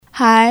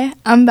Hi,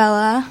 I'm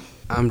Bella.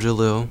 I'm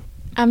Jalil.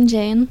 I'm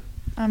Jane.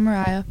 I'm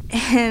Mariah.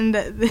 And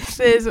this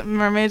is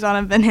Mermaids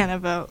on a Banana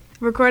Boat.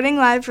 Recording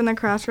live from the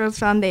Crossroads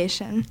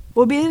Foundation.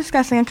 We'll be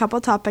discussing a couple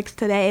topics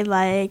today,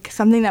 like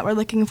something that we're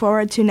looking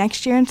forward to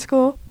next year in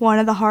school, one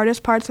of the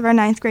hardest parts of our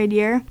 9th grade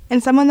year,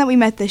 and someone that we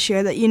met this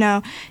year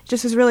that,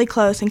 just is really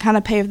close and kind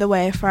of paved the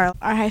way for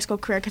our high school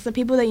career, because the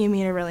people that you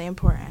meet are really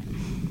important.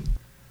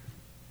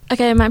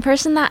 Okay, my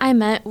person that I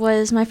met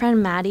was my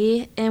friend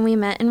Maddie, and we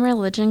met in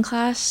religion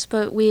class,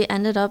 but we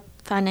ended up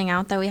finding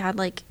out that we had,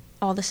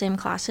 all the same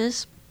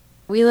classes.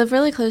 We live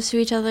really close to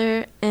each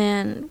other,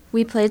 and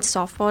we played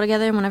softball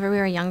together whenever we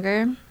were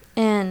younger,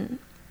 and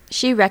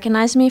she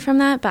recognized me from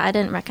that, but I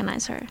didn't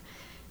recognize her.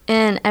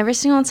 And every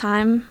single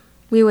time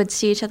we would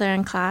see each other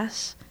in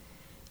class,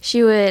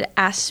 she would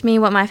ask me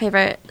what my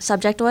favorite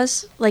subject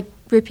was,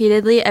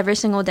 repeatedly every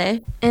single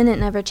day, and it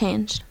never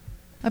changed.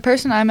 A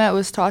person I met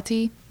was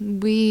Tati.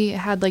 We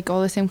had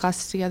all the same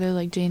classes together,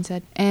 like Jane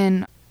said.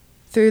 And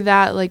through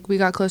that, we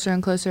got closer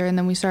and closer, and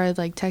then we started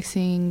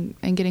texting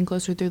and getting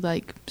closer through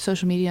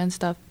social media and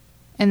stuff.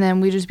 And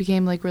then we just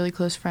became really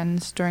close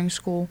friends during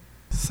school.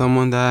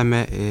 Someone that I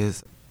met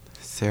is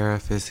Sarah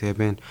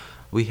Fitzgibbon.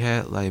 We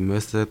had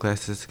most of the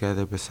classes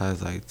together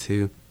besides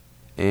 2.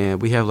 And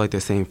we have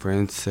the same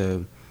friends,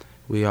 so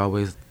we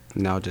always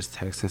now just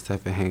text and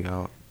stuff and hang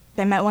out.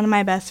 I met one of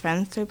my best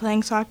friends through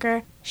playing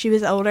soccer. She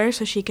was older,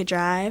 so she could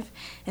drive,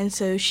 and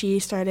so she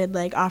started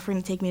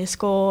offering to take me to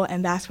school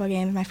and basketball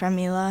games with my friend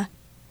Mila,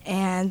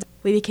 and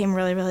we became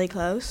really, really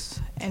close,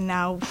 and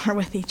now we're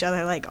with each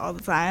other all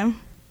the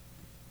time.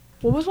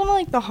 What was one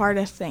of the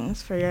hardest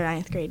things for your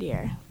 9th grade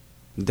year?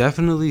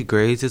 Definitely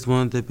grades is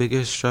one of the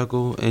biggest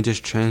struggle, and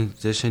just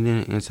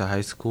transitioning into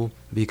high school,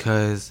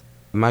 because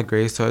my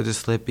grades started to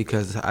slip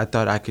because I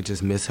thought I could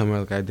just miss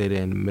homework like I did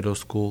in middle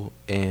school,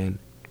 and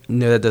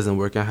that doesn't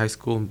work in high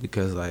school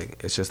because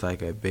it's just a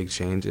big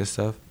change and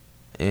stuff.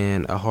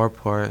 And a hard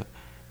part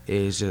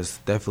is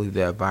just definitely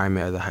the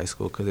environment of the high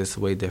school because it's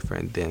way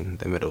different than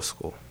the middle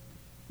school.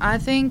 I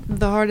think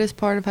the hardest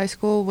part of high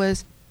school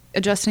was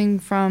adjusting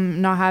from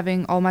not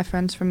having all my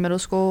friends from middle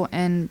school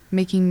and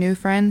making new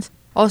friends.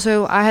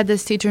 Also, I had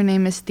this teacher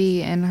named Miss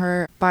D, and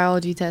her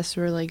biology tests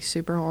were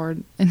super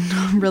hard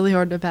and really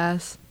hard to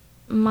pass.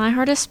 My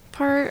hardest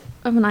part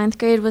of 9th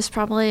grade was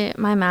probably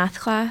my math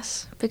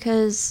class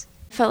because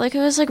I felt like it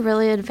was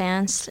really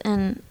advanced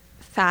and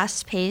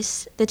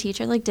fast-paced. The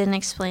teacher didn't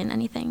explain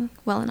anything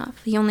well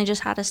enough. He only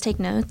just had us take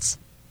notes.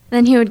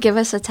 Then he would give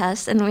us a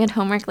test, and we had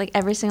homework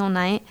every single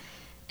night,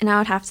 and I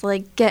would have to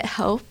get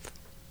help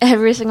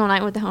every single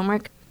night with the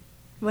homework.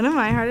 One of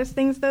my hardest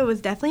things, though,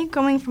 was definitely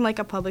going from a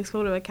public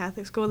school to a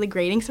Catholic school. The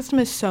grading system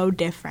is so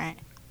different.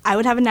 I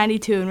would have a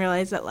 92 and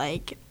realize that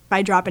if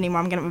I drop anymore,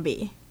 I'm going to have a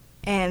B.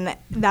 And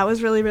that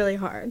was really, really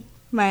hard.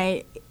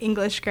 My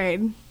English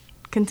grade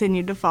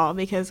continued to fall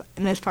because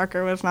Miss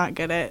Parker was not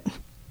good at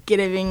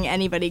giving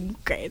anybody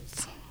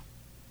grades.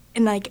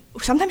 And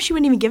sometimes she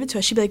wouldn't even give it to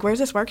us. She'd be like, "Where's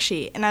this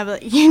worksheet?" And I'd be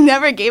like, "You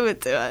never gave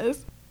it to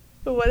us."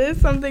 But what is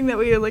something that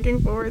we are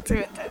looking forward to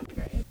in 10th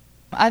grade?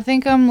 I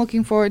think I'm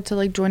looking forward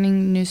to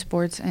joining new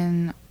sports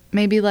and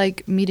maybe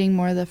meeting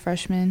more of the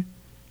freshmen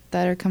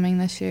that are coming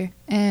this year.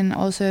 And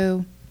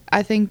also,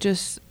 I think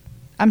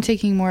I'm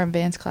taking more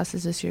advanced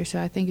classes this year, so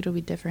I think it'll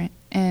be different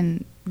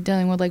and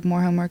dealing with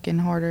more homework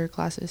and harder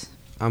classes.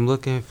 I'm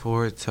looking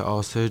forward to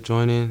also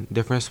joining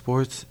different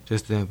sports,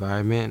 just the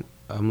environment.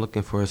 I'm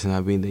looking forward to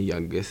not being the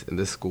youngest in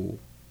the school.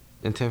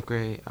 In 10th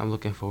grade, I'm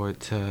looking forward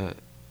to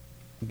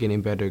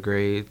getting better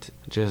grades,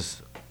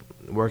 just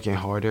working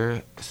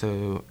harder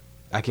so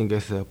I can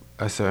get to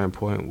a certain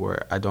point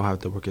where I don't have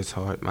to work as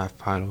hard my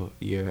final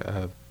year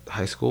of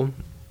high school.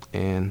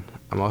 And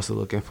I'm also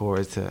looking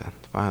forward to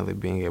finally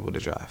being able to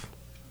drive.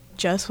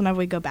 Just whenever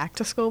we go back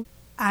to school,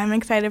 I'm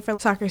excited for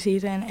soccer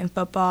season and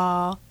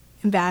football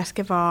and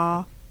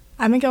basketball.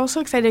 I'm also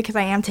excited because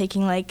I am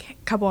taking a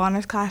couple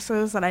honors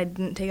classes that I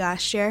didn't take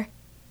last year.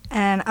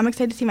 And I'm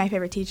excited to see my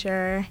favorite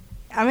teacher.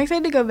 I'm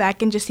excited to go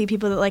back and just see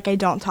people that I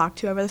don't talk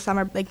to over the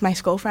summer, my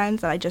school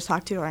friends that I just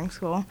talked to during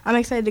school. I'm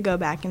excited to go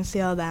back and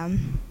see all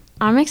them.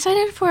 I'm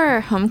excited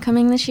for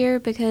homecoming this year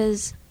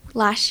because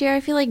last year I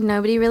feel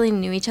nobody really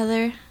knew each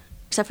other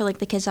except for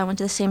the kids that went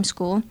to the same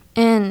school.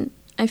 And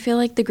I feel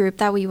the group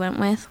that we went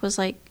with was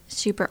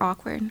super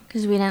awkward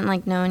because we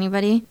didn't know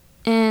anybody.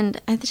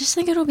 And I just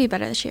think it'll be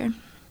better this year.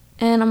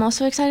 And I'm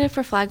also excited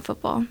for flag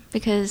football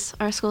because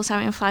our school's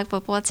having a flag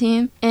football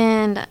team,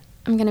 and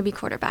I'm going to be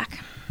quarterback.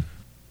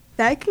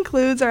 That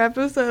concludes our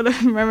episode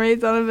of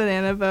Mermaids on a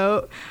Banana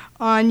Boat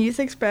on Youth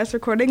Express,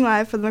 recording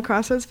live from the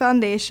Crossroads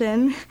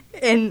Foundation.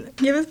 And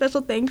give a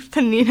special thanks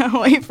to Nina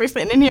Hoyt for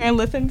sitting in here and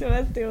listening to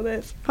us do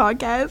this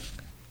podcast.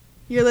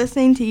 You're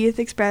listening to Youth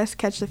Express,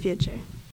 Catch the Future.